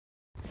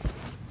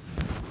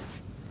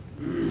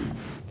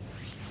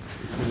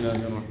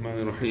الله الرحمن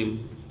الرحيم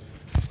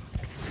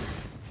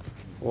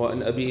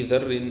وعن أبي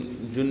ذر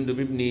جندب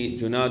بن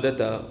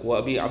جنادة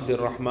وأبي عبد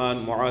الرحمن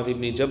معاذ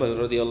بن جبل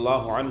رضي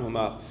الله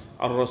عنهما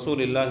عن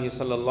رسول الله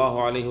صلى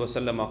الله عليه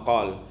وسلم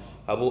قال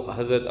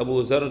Hazrat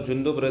Abu Zar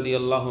Jundub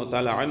radiallahu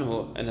ta'ala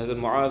anhu and Hazrat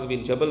Mu'adh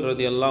bin Jabal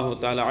radiallahu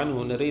ta'ala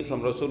anhu narrate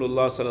from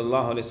Rasulullah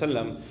sallallahu alayhi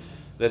wasallam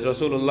that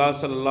Rasulullah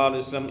sallallahu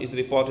alayhi wasallam is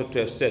reported to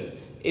have said,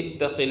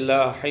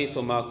 Ittaqillah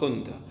haythuma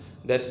kunta,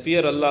 that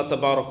fear Allah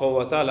tabaraka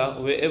wa ta'ala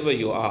wherever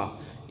you are.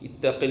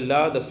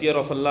 Ittaqillah, the fear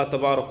of Allah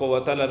tabaraka wa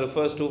ta'ala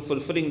refers to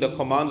fulfilling the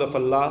commands of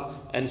Allah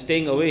and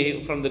staying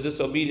away from the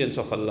disobedience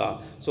of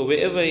Allah. So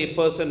wherever a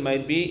person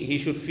might be, he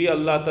should fear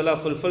Allah ta'ala,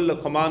 fulfill the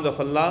commands of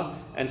Allah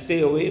and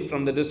stay away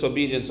from the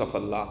disobedience of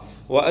Allah.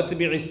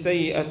 وَأَتْبِعِ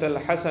السَّيِّئَةَ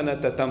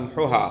الْحَسَنَةَ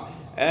تَمْحُهَا,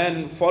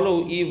 and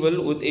follow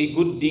evil with a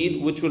good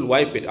deed which will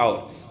wipe it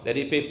out. That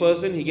if a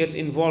person, he gets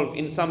involved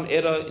in some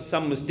error,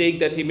 some mistake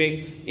that he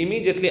makes,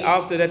 immediately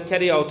after that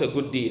carry out a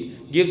good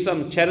deed. Give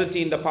some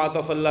charity in the path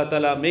of Allah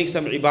Ta'ala, make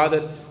some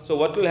ibadat. So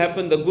what will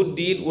happen? The good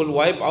deed will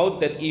wipe out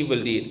that evil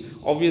deed.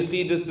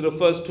 Obviously this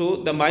refers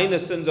to the minor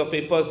sins of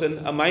a person,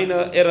 a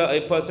minor error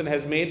a person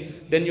has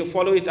made. Then you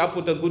follow it up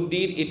with a good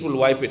deed, it will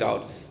wipe it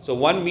out. So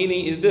one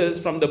meaning is this,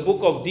 from the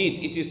book of deeds,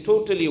 it is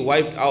totally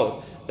wiped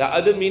out. The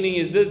other meaning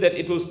is this, that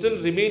it will still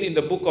remain in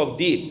the book of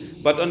deeds.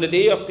 But on the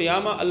day of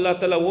Qiyamah, Allah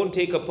Ta'ala won't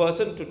take a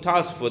person to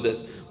task for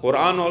this.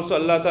 Quran also,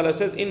 Allah Ta'ala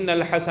says,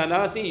 Innal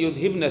hasanati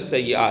yudhibna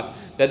sayyi'at,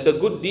 that the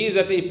good deeds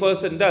that a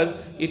person does,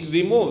 it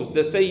removes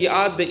the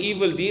sayyi'at, the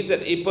evil deeds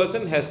that a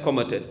person has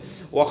committed.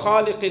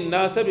 وَخَالِقِ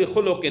النَّاسَ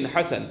بِخُلُقٍ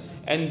حَسَنٍ,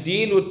 and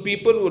deal with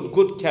people with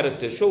good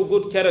character. Show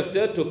good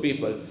character to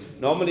people.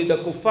 Normally the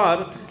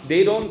kuffar,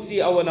 they don't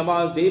see our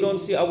namaz, they don't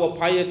see our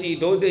piety,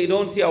 they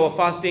don't see our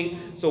fasting.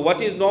 So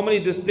what is normally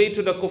displayed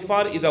to the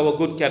kuffar is our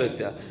good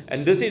character.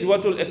 And this is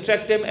what will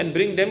attract them and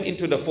bring them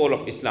into the fold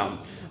of Islam.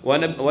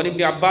 One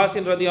Ibn Abbas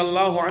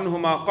radiyallahu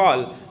anhuma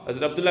qal,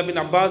 as Abdullah bin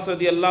Abbas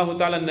radiyallahu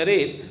ta'ala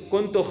narrates,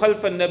 Kuntu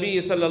khalfa an-nabi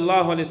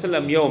sallallahu alayhi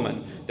wasallam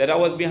yawman, that I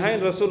was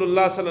behind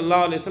Rasulullah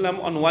sallallahu alayhi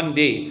wasallam on one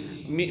day.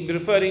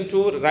 Referring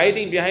to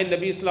riding behind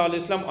Nabi sallallahu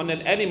alayhi wasallam on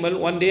an animal.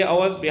 One day I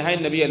was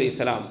behind Nabi alayhi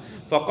salam.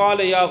 فَقَالَ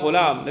يَا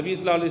غُلَامِ, Nabi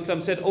sallallahu alayhi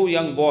wasallam said, Oh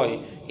young boy,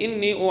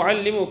 إِنِّي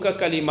أُعَلِّمُكَ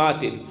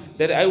كَلِمَاتٍ,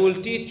 that I will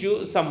teach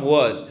you some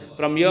words.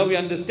 From here we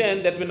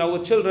understand that when our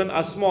children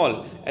are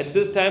small, at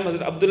this time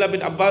Hazrat Abdullah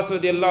bin Abbas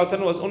radiallahu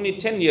anhu was only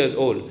 10 years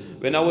old.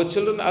 When our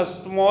children are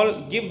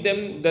small, give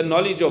them the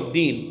knowledge of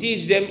deen,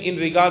 teach them in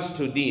regards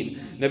to deen.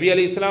 Nabi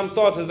alayhi salam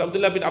taught Hazrat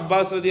Abdullah bin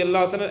Abbas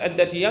radiallahu anhu at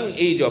that young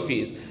age of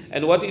his.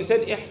 And what he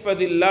said,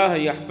 ihfadillah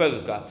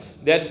yahfadka,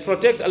 that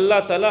protect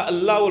Allah Ta'ala,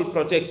 Allah will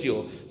protect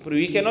you.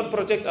 We cannot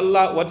protect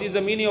Allah. What is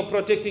the meaning of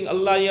protecting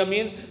Allah here?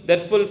 Means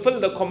that fulfill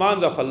the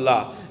commands of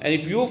Allah. And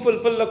if you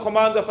fulfill the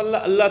commands of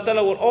Allah, Allah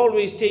Ta'ala will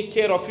always take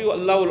care of you.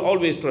 Allah will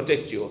always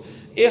protect you.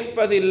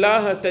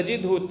 Ihfadillah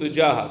tajidhu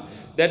tujaha,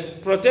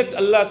 that protect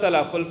Allah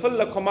Ta'ala, fulfill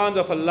the commands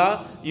of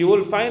Allah, you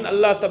will find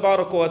Allah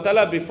Tabaraka wa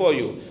Ta'ala before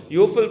you.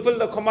 You fulfill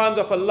the commands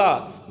of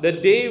Allah. The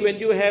day when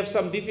you have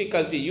some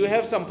difficulty, you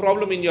have some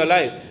problem in your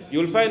life, you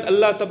will find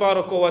Allah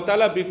Tabaraka wa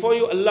Ta'ala before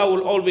you. Allah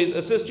will always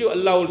assist you.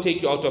 Allah will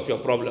take you out of your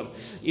problem.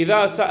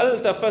 إِذَا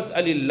سَأَلْتَ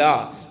فَاسْأَلِ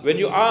اللَّهِ, when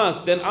you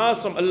ask, then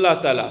ask from Allah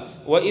Ta'ala.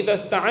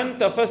 وَإِذَا اسْتَعَنْتَ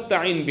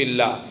فَاسْتَعِنْ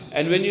بِاللَّهِ,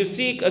 and when you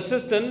seek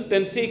assistance,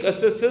 then seek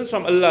assistance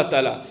from Allah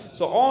Ta'ala.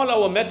 So all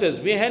our matters,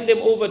 we hand them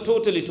over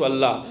totally to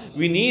Allah.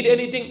 We need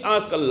anything,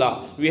 ask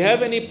Allah. We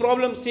have any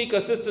problem, seek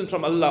assistance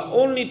from Allah.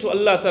 Only to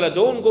Allah Ta'ala.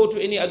 Don't go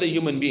to any other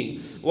human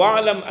being.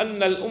 وَعَلَمْ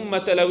أَنَّ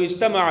الْأُمَّةَ لَوْ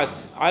اجْتَمَعَتْ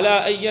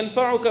عَلَىٰ أَن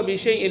يَنْفَعُكَ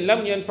بِشَيْءٍ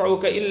لَمْ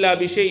يَنْفَعُكَ إِلَّا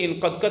بِشَيْءٍ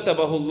قَدْ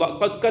كَتَبَهَ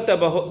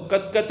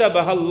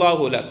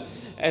اللَّهُ لَكَ.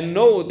 And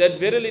know that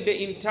verily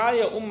the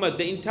entire ummah,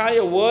 the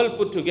entire world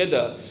put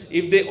together,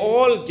 if they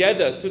all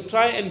gather to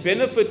try and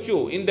benefit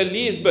you in the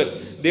least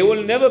bit, they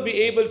will never be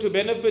able to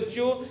benefit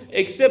you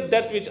except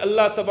that which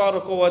Allah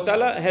Tabaraka wa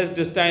Ta'ala has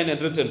destined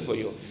and written for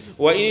you.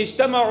 وَإِنِ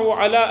اجْتَمَعُوا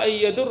عَلَىٰ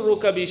أَن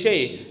يَضُرُّكَ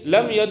بِشَيْءٍ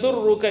لَمْ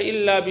يَضُرُّكَ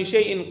إِلَّا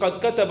بِشَيْءٍ قَدْ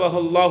كَتَبَهَ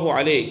اللَّهُ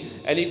عَلَيْهِ.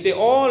 And if they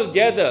all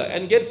gather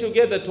and get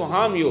together to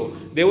harm you,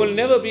 they will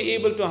never be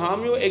able to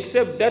harm you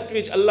except that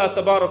which Allah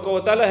Tabaraka wa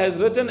Ta'ala has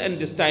written and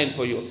destined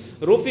for you.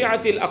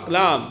 رُفِعَتِ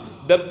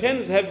الْأَقْلَامِ, the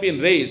pens have been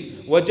raised.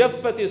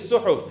 وَجَفَّتِ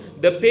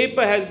الصُّحُفِ, the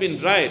paper has been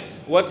dried.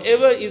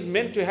 Whatever is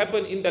meant to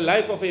happen in the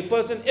life of a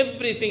person,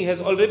 everything has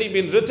already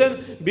been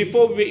written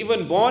before we were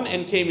even born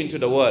and came into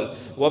the world.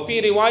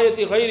 وَفِي رِوَايَةِ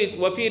غَيْرِ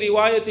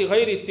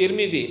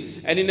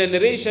التِّرْمِذِي, and in a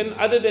narration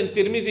other than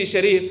Tirmizi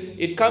Sharif,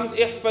 it comes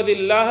احفظ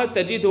الله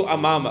تجده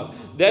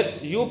أمامك,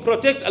 that you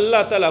protect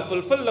Allah Ta'ala,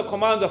 fulfill the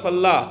commands of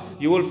Allah,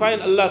 you will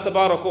find Allah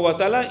Tabaraka wa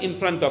Ta'ala in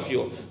front of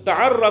you.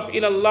 تَعَرَّفْ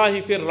إِلَى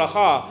اللَّهِ فِي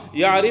الرَّخَاءِ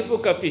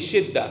يَعْرِفُكَ فِي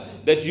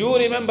الشِّدَّةِ, that you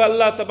remember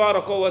Allah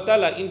Tabaraka wa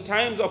Ta'ala in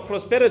times of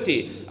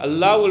prosperity,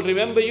 Allah will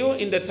remember you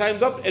in the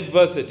times of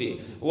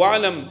adversity.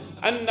 وَعَلَمْ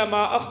أَنَّ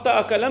مَا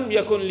أَخْطَأَكَ لَمْ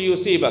يَكُنْ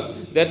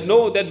لِيُصِيبَكَ. That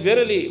know that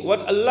verily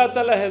what Allah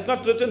Ta'ala has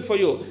not written for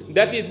you,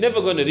 that is never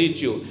going to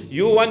reach you.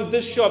 You want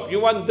this shop, you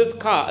want this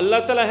car,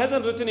 Allah Ta'ala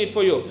hasn't written it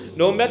for you.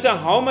 No matter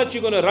how much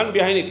you're going to run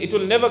behind it, it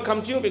will never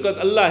come to you because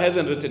Allah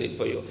hasn't written it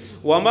for you.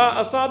 وَمَا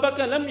أَصَابَكَ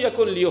لَمْ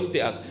يَكُنْ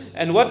لِيُخْطِئَكَ.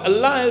 And what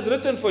Allah has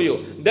written for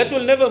you, that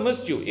will never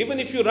miss you. Even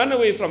if you run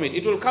away from it,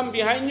 it will come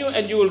behind you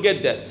and you will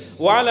get that.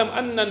 وَعَلَمْ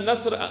أَنَّ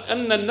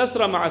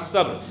النَّصْرَ مَعَ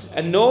الصَّبْرِ.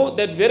 And know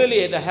that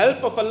verily the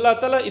help of Allah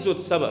Ta'ala is with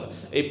sabr.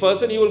 A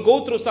person, he will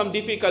go through some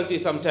difficulty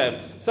sometime,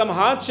 some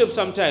hardship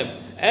sometime,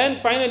 and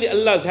finally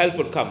Allah's help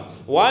would come.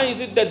 Why is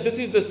it that this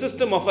is the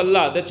system of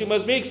Allah, that you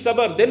must make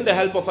sabr, then the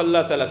help of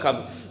Allah Ta'ala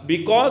come?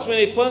 Because when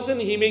a person,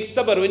 he makes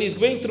sabr, when he's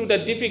going through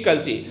that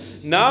difficulty,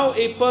 now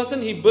a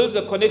person, he builds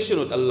a connection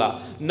with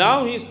Allah.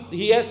 Now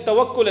he has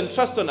tawakkul and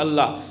trust on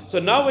Allah. So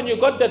now when you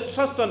got that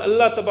trust on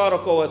Allah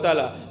Tabaraka wa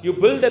Ta'ala, you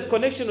build that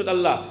connection with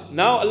Allah.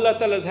 Now Allah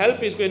Ta'ala's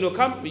help is going to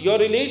come. Your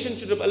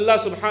relationship with Allah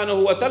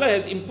Subhanahu wa Ta'ala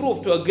has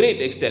improved to a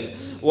great extent.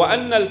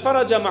 وَأَنَّ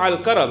الْفَرَجَ مَعَ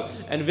الْكَرَبِ.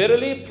 And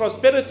verily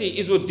prosperity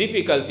is with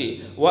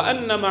difficulty.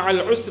 وَأَنَّ مَعَ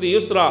الْعُسْرِ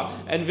يُسْرًا.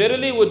 And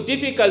verily with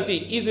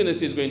difficulty,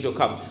 easiness is going to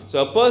come.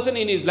 So a person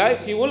in his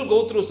life, he will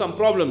go through some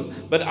problems,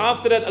 but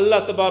after that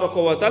Allah Tabaraka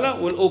wa Ta'ala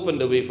will open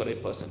the way for a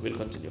person. We'll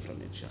continue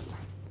from inshallah.